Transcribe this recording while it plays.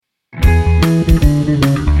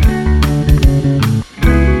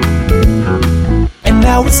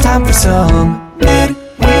It's time for some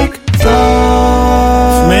midweek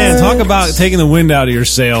thoughts. Man, talk about taking the wind out of your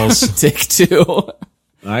sails. Take two.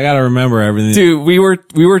 I gotta remember everything. Dude, we were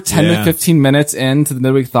 10 to 15 minutes into the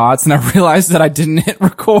midweek thoughts, and I realized that I didn't hit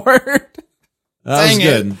record. That was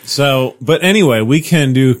good. So, but anyway, we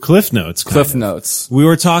can do Cliff Notes. Cliff Notes. We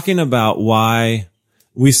were talking about why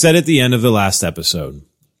we said at the end of the last episode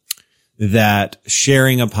that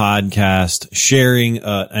sharing a podcast, sharing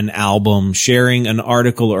an album, sharing an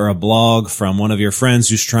article or a blog from one of your friends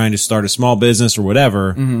who's trying to start a small business or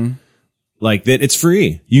whatever, like that, it's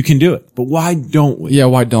free. You can do it. But why don't we? Yeah,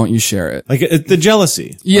 why don't you share it? Like the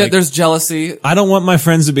jealousy. Yeah, Like, there's jealousy. I don't want my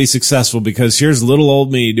friends to be successful because here's little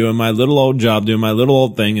old me doing my little old job, doing my little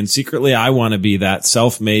old thing. And secretly I want to be that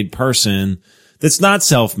self-made person that's not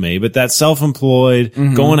self-made, but that's self-employed,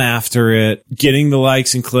 going after it, getting the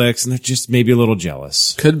likes and clicks. And they're just maybe a little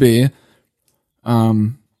jealous. Could be.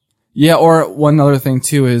 Yeah, or one other thing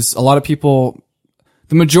too is a lot of people,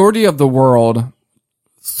 the majority of the world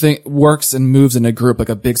works and moves in a group like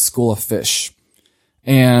a big school of fish.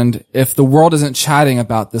 And if the world isn't chatting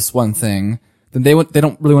about this one thing, then they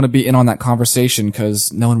don't really want to be in on that conversation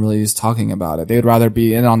because no one really is talking about it. They would rather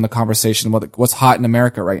be in on the conversation what's hot in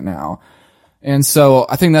America right now. And so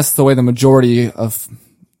I think that's the way the majority of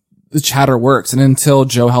the chatter works. And until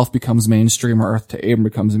Joe Health becomes mainstream or Earth to Abram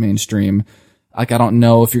becomes mainstream, like I don't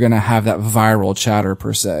know if you're going to have that viral chatter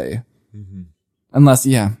per se. Unless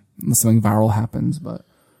something viral happens, but.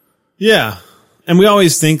 Yeah. And we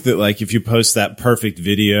always think that like if you post that perfect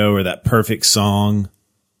video or that perfect song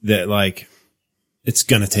that like it's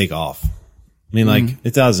going to take off. I mean, like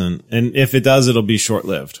it doesn't. And if it does, it'll be short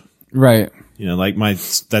lived. Right. You know, like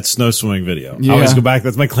that snow swimming video. Yeah. I always go back.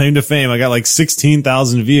 That's my claim to fame. I got like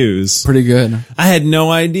 16,000 views. Pretty good. I had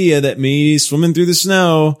no idea that me swimming through the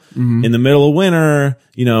snow in the middle of winter,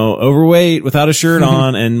 you know, overweight without a shirt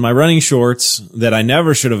on and my running shorts that I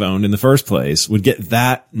never should have owned in the first place would get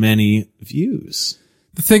that many views.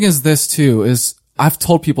 The thing is this too, is I've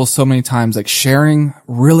told people so many times, like sharing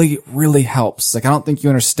really, really helps. Like I don't think you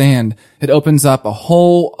understand. It opens up a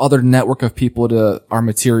whole other network of people to our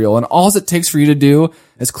material. And all it takes for you to do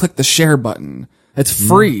is click the share button. It's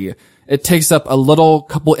free. It takes up a little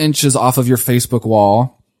couple inches off of your Facebook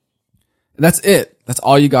wall. That's it. That's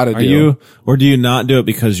all you got to do. Or do you not do it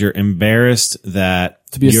because you're embarrassed that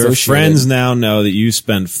To be your associated. friends now know that you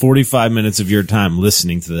spend 45 minutes of your time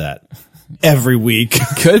listeing to that every week?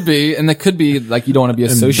 Could be. And that could be like you don't want to be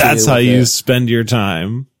And associated that's how with you it. spend your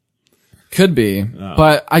time. Could be.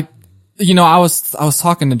 But I was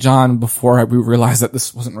talking to John before we realized that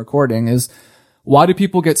this wasn't recording is why do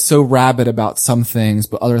people get so rabid about some things,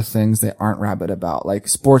 but other things they aren't rabid about? Like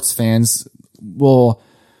sports fans will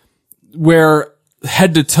wear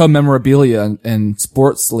head to toe memorabilia in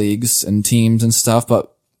sports leagues and teams and stuff,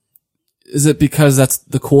 but is it because that's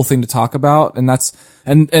the cool thing to talk about? And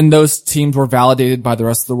and those teams were validated by the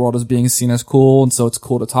rest of the world as being seen as cool. And so it's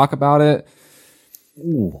cool to talk about it.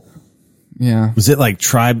 Ooh. Yeah. Was it like they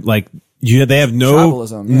have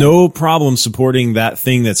Tribalism, yeah. no problem supporting that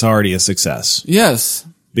thing that's already a success. Yes.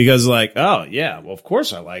 Because like, oh yeah, well of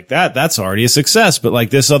course I like that. That's already a success. But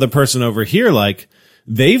like this other person over here, like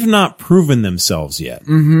they've not proven themselves yet.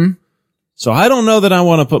 So I don't know that I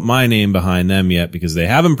want to put my name behind them yet because they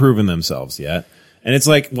haven't proven themselves yet. And it's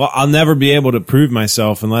like, well, I'll never be able to prove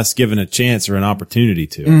myself unless given a chance or an opportunity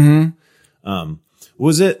to.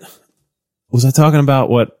 Was I talking about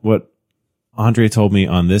what Andre told me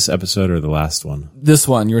on this episode or the last one? This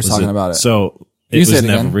one, you were talking about it. So it You say was it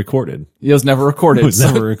never again. recorded. It was never recorded. It was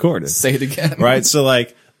so never recorded. Say it again. Right? So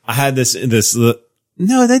like I had this,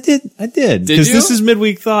 no, I did. Because you? this is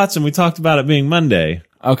midweek thoughts and we talked about it being Monday.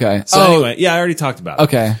 Okay. So anyway, yeah, I already talked about it.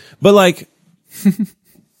 Okay. But like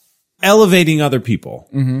elevating other people,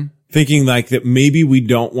 thinking like that maybe we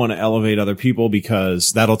don't want to elevate other people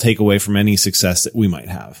because that'll take away from any success that we might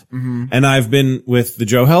have. And I've been with the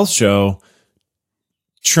Joe Health Show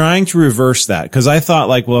trying to reverse that because I thought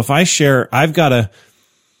like, well, if I share, I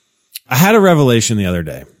had a revelation the other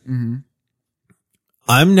day.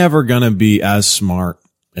 I'm never going to be as smart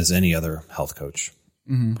as any other health coach.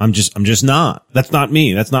 I'm just not. That's not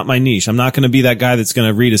me. That's not my niche. I'm not going to be that guy that's going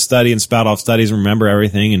to read a study and spout off studies and remember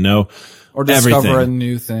everything and know Or discover everything. a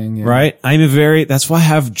new thing. Yeah. Right? that's why I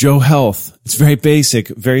have Joe Health. It's very basic,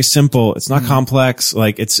 very simple. It's not complex.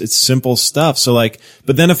 Like it's simple stuff. So like,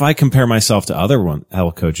 but then if I compare myself to other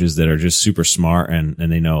health coaches that are just super smart and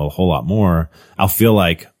they know a whole lot more, I'll feel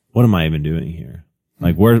like, what am I even doing here?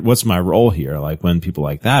 Like what's my role here? Like when people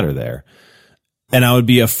like that are there. And I would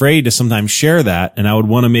be afraid to sometimes share that. And I would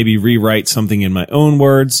want to maybe rewrite something in my own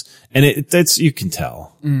words. And it's, you can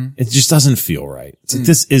tell. It just doesn't feel right. It's like,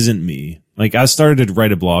 this isn't me. Like I started to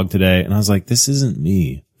write a blog today and I was like, this isn't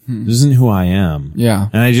me. This isn't who I am. Yeah.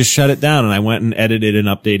 And I just shut it down and I went and edited and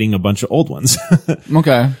updating a bunch of old ones.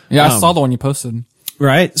 Okay. Yeah. I saw the one you posted.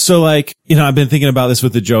 Right. So like, you know, I've been thinking about this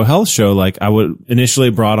with the Joe Health show. Like I would initially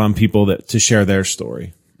brought on people that to share their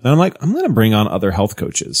story. And I'm like, I'm going to bring on other health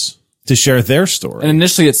coaches to share their story. And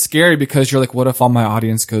initially it's scary because you're like, what if all my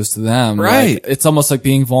audience goes to them? Right. Like, it's almost like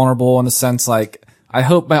being vulnerable in a sense, like, I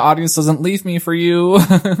hope my audience doesn't leave me for you.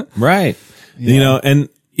 Right. Yeah. You know, and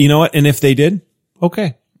you know what? And if they did,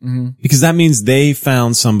 okay. Because that means they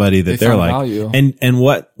found somebody that they're like, value. and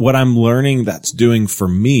what I'm learning that's doing for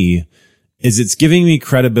me is it's giving me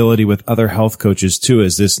credibility with other health coaches too,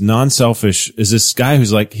 as this non-selfish, is this guy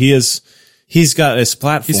who's like, he's got his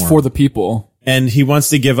platform. He's for the people. And he wants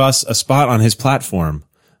to give us a spot on his platform.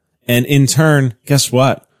 And in turn, guess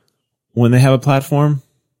what? When they have a platform,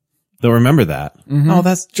 they'll remember that. Oh,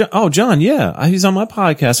 that's John. Yeah. He's on my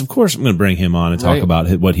podcast. Of course, I'm going to bring him on and talk about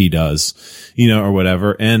what he does, you know, or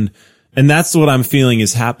whatever. And that's what I'm feeling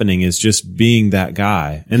is happening, is just being that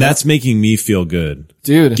guy. And that's making me feel good.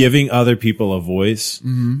 Dude. Giving other people a voice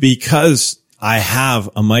because I have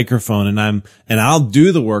a microphone and I'll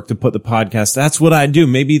do the work to put the podcast. That's what I do.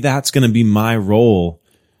 Maybe that's going to be my role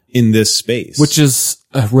in this space, which is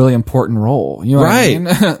a really important role. You know what I mean?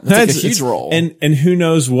 That's like a huge role. And who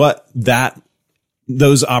knows what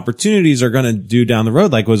those opportunities are going to do down the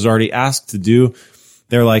road. Like was already asked to do.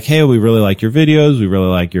 They're like, hey, we really like your videos. We really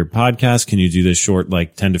like your podcast. Can you do this short,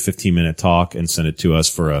 like 10 to 15 minute talk and send it to us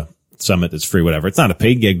for a summit that's free, whatever. It's not a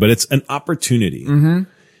paid gig, but it's an opportunity.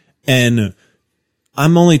 And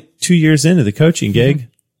I'm only 2 years into the coaching gig.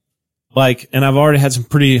 Like, and I've already had some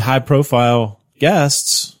pretty high profile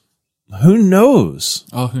guests. Who knows?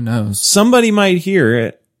 Oh, who knows? Somebody might hear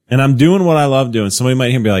it, and I'm doing what I love doing. Somebody might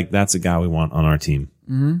hear and be like, that's a guy we want on our team.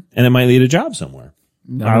 And it might lead a job somewhere.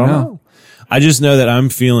 I don't know. I just know that I'm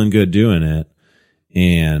feeling good doing it.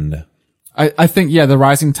 And I think, yeah, the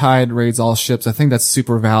rising tide raises all ships. I think that's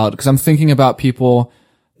super valid because I'm thinking about people,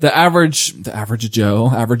 the average Joe,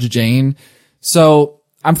 average Jane. So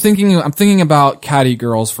I'm thinking about catty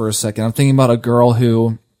girls for a second. I'm thinking about a girl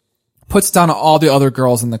who puts down all the other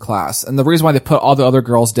girls in the class. And the reason why they put all the other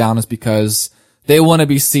girls down is because they want to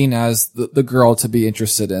be seen as the girl to be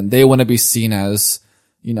interested in. They want to be seen as,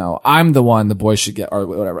 you know, I'm the one the boys should get or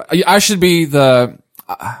whatever. I should be the,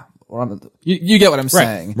 you get what I'm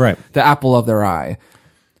saying. Right. The apple of their eye.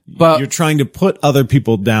 But you're trying to put other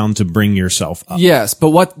people down to bring yourself up. Yes. But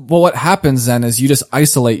what happens then is you just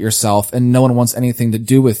isolate yourself and no one wants anything to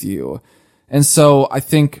do with you. And so I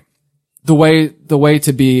think the way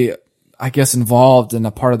to be, I guess, involved in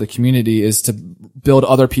a part of the community is to build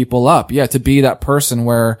other people up. Yeah. To be that person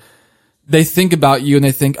where they think about you and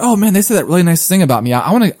they think, oh man, they said that really nice thing about me.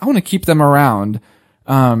 I want to keep them around.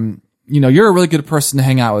 You know, you're a really good person to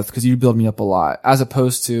hang out with because you build me up a lot, as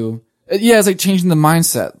opposed to, yeah, it's like changing the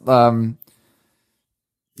mindset.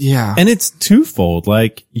 Yeah. And it's twofold.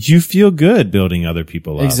 Like you feel good building other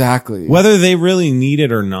people up. Exactly. Whether they really need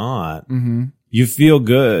it or not, you feel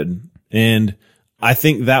good. And I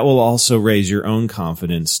think that will also raise your own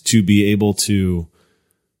confidence to be able to,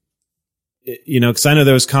 you know, because I know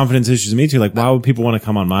there was confidence issues with me too. Like, why would people want to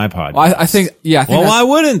come on my podcast? Well, I think why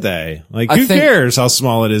wouldn't they? Like, who cares how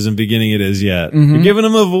small it is and beginning it is yet? You're giving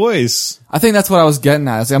them a voice. I think that's what I was getting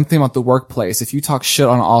at. Is I'm thinking about the workplace. If you talk shit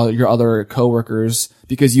on all your other coworkers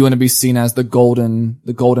because you want to be seen as the golden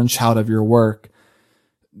child of your work,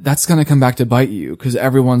 that's going to come back to bite you because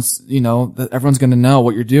everyone's going to know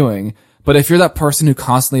what you're doing. But if you're that person who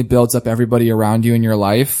constantly builds up everybody around you in your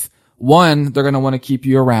life, one, they're going to want to keep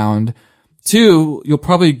you around. Two, you'll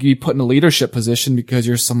probably be put in a leadership position because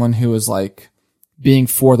you're someone who is like being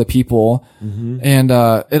for the people. And,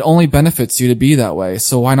 it only benefits you to be that way.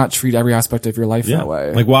 So why not treat every aspect of your life that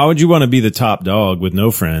way? Like, why would you want to be the top dog with no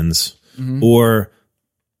friends or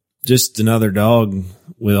just another dog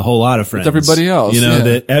with a whole lot of friends? With everybody else. You know,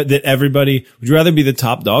 that everybody, would you rather be the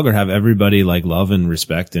top dog or have everybody like love and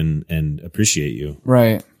respect and appreciate you?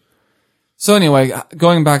 Right. So anyway,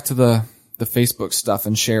 going back to the Facebook stuff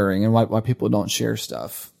and sharing and why people don't share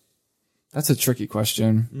stuff. That's a tricky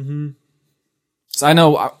question. So I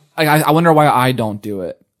know, I wonder why I don't do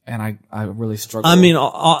it. And I really struggle. I mean,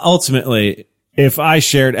 ultimately, if I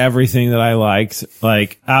shared everything that I liked,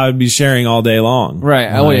 like I would be sharing all day long.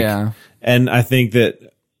 Right. And I think that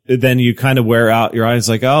then you kind of wear out your eyes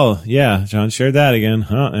like, oh yeah, John shared that again.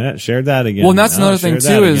 Huh? Yeah, shared that again. Well, and that's another thing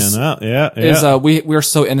shared too that again. is we're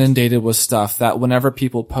so inundated with stuff that whenever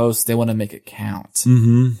people post, they want to make it count.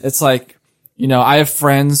 Mm-hmm. It's like, you know, I have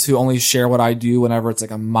friends who only share what I do whenever it's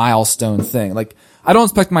like a milestone thing. Like, I don't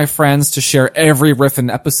expect my friends to share every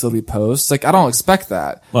Riffin episode we post. Like, I don't expect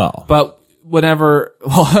that. Well, but whenever,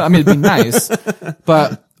 I mean, it'd be nice,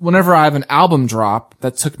 but whenever I have an album drop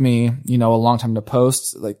that took me, you know, a long time to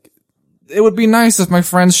post, like, it would be nice if my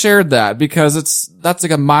friends shared that because that's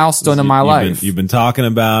like a milestone in my life. You've been talking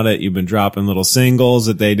about it. You've been dropping little singles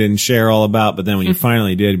that they didn't share all about. But then when you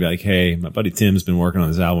finally did, you'd be like, hey, my buddy Tim's been working on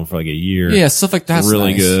this album for like a year. Yeah, stuff like that's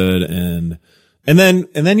really nice. good. And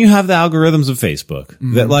then you have the algorithms of Facebook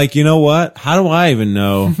that like, you know what? How do I even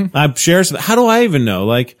know? I share something. How do I even know?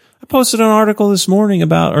 Like, I posted an article this morning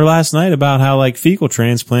last night about how like fecal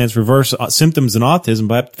transplants reverse symptoms in autism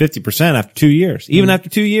by up to 50% after 2 years. Even after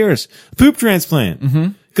 2 years. Poop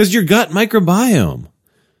transplant. Because your gut microbiome.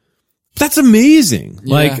 That's amazing.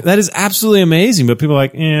 Yeah. Like, that is absolutely amazing. But people are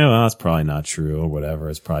like, yeah, well, that's probably not true or whatever.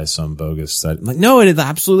 It's probably some bogus study. I'm like, no, it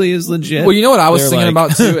absolutely is legit. Well, you know what I was They're thinking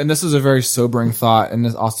like- about too, and this is a very sobering thought, and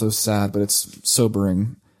it's also sad, but it's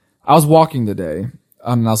sobering. I was walking today,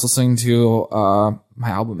 and I was listening to my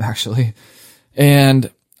album actually,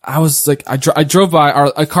 and I was like, I drove by,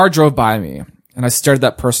 or a car drove by me, and I stared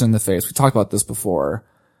that person in the face. We talked about this before,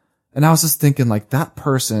 and I was just thinking, like, that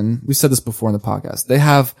person. We said this before in the podcast. They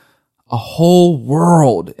have a whole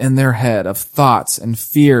world in their head of thoughts and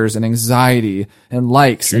fears and anxiety and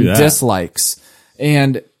likes and dislikes.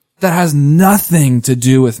 And that has nothing to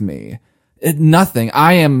do with me. Nothing.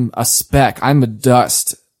 I am a speck. I'm a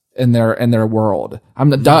dust in their world. I'm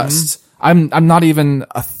the dust. I'm not even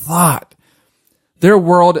a thought. Their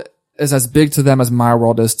world is as big to them as my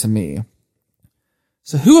world is to me.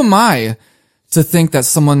 So who am I to think that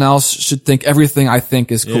someone else should think everything I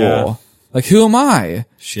think is cool? Yeah. Like, who am I?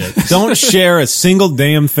 Shit. Don't share a single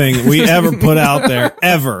damn thing we ever put out there,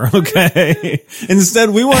 ever, okay?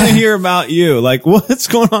 Instead, we want to hear about you. Like, what's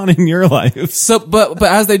going on in your life? So, but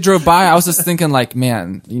as they drove by, I was just thinking like,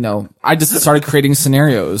 man, you know, I just started creating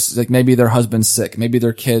scenarios. Like, maybe their husband's sick. Maybe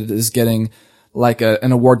their kid is getting like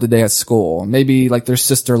an award today at school. Maybe like their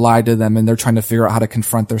sister lied to them and they're trying to figure out how to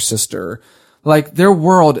confront their sister. Like, their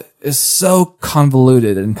world is so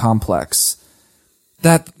convoluted and complex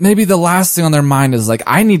that maybe the last thing on their mind is like,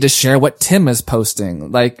 I need to share what Tim is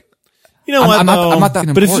posting. Like, you know what? I'm not that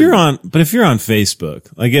important. But if you're on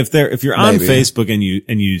Facebook, like if you're on Maybe. Facebook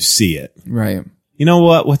and you see it, right. you know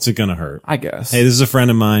what? What's it gonna hurt? I guess. Hey, this is a friend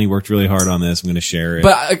of mine. He worked really hard on this. I'm gonna share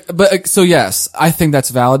it. But so yes, I think that's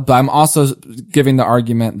valid, but I'm also giving the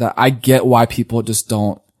argument that I get why people just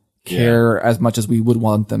don't care as much as we would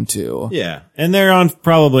want them to. Yeah. And they're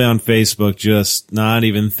probably on Facebook, just not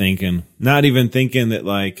even thinking that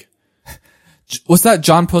like, What's that?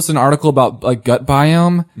 John posted an article about like gut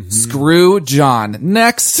biome. Screw John.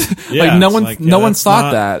 Next. yeah, like no it's one, like, no yeah, one that's thought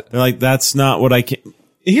not- that. They're like, that's not what I can.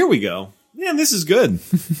 Here we go. Man, this is good.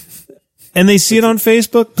 And they see it on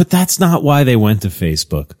Facebook, but that's not why they went to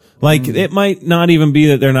Facebook. Like, it might not even be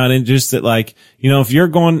that they're not interested. Like, you know, if you're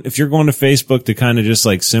going to Facebook to kind of just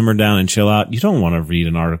like simmer down and chill out, you don't want to read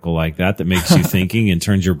an article like that makes you thinking and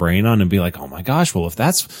turns your brain on and be like, oh my gosh, well, if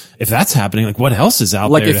that's happening, like what else is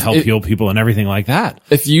out Like, there to help heal people and everything like that?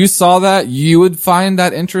 If you saw that, you would find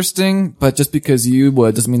that interesting, but just because you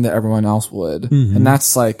would doesn't mean that everyone else would. And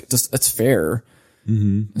that's like, just, it's fair.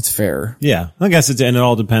 It's fair. Yeah. I guess and it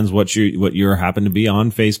all depends what you happen to be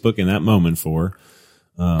on Facebook in that moment for.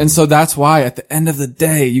 And so that's why at the end of the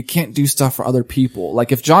day, you can't do stuff for other people.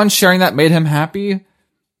 Like, if John sharing that made him happy,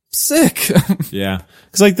 sick. Yeah.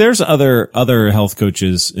 Cause like there's other health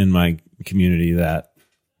coaches in my community that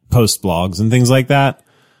post blogs and things like that.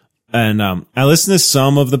 And, I listen to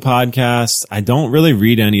some of the podcasts. I don't really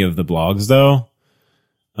read any of the blogs though.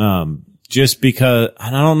 Just because,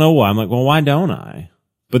 and I don't know why. I'm like, well, why don't I?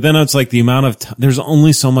 But then it's like the amount of there's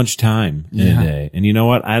only so much time in a day. And you know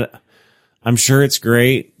what? I'm sure it's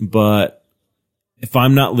great, but if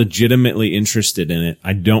I'm not legitimately interested in it,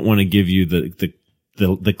 I don't want to give you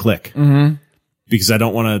the click. Because I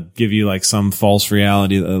don't want to give you like some false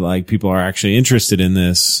reality that like people are actually interested in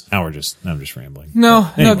this. I'm just rambling.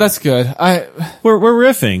 No, Anyway. that's good. We're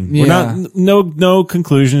riffing. Yeah. We're not, no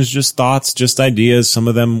conclusions, just thoughts, just ideas. Some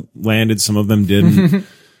of them landed, some of them didn't.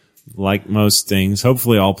 Like most things.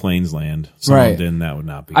 Hopefully all planes land. Some of them didn't. That would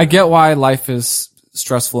not be I good. get why life is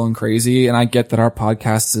stressful and crazy, and I get that our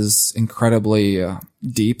podcast is incredibly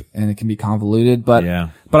deep and it can be convoluted, but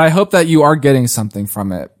I hope that you are getting something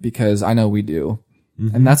from it, because I know we do.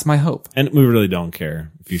 And that's my hope. And we really don't care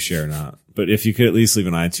if you share or not. But if you could at least leave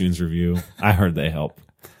an iTunes review, I heard they help.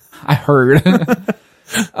 I heard.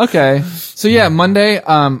 Okay. So yeah, Monday.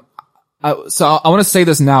 So I want to say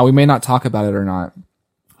this now. We may not talk about it or not.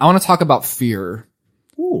 I want to talk about fear.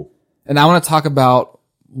 Ooh. And I want to talk about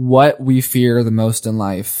what we fear the most in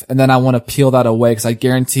life. And then I want to peel that away because I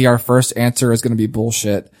guarantee our first answer is going to be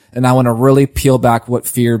bullshit. And I want to really peel back what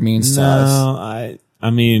fear means to us. No, I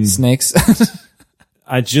mean, Snakes.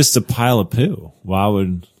 I just a pile of poo. Why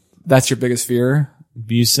would That's your biggest fear?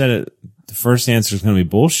 you said it? The first answer is going to be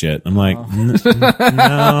bullshit. I'm like,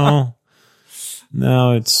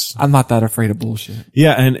 no, it's I'm not that afraid of bullshit.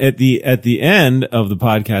 yeah. And at the end of the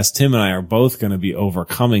podcast, Tim and I are both going to be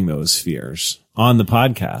overcoming those fears on the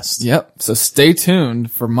podcast. Yep. So stay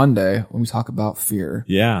tuned for Monday when we talk about fear.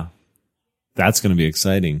 Yeah, that's going to be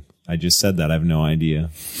exciting. I just said that. I have no idea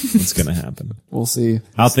what's going to happen. We'll see.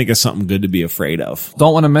 I'll think of something good to be afraid of.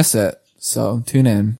 Don't want to miss it. So tune in.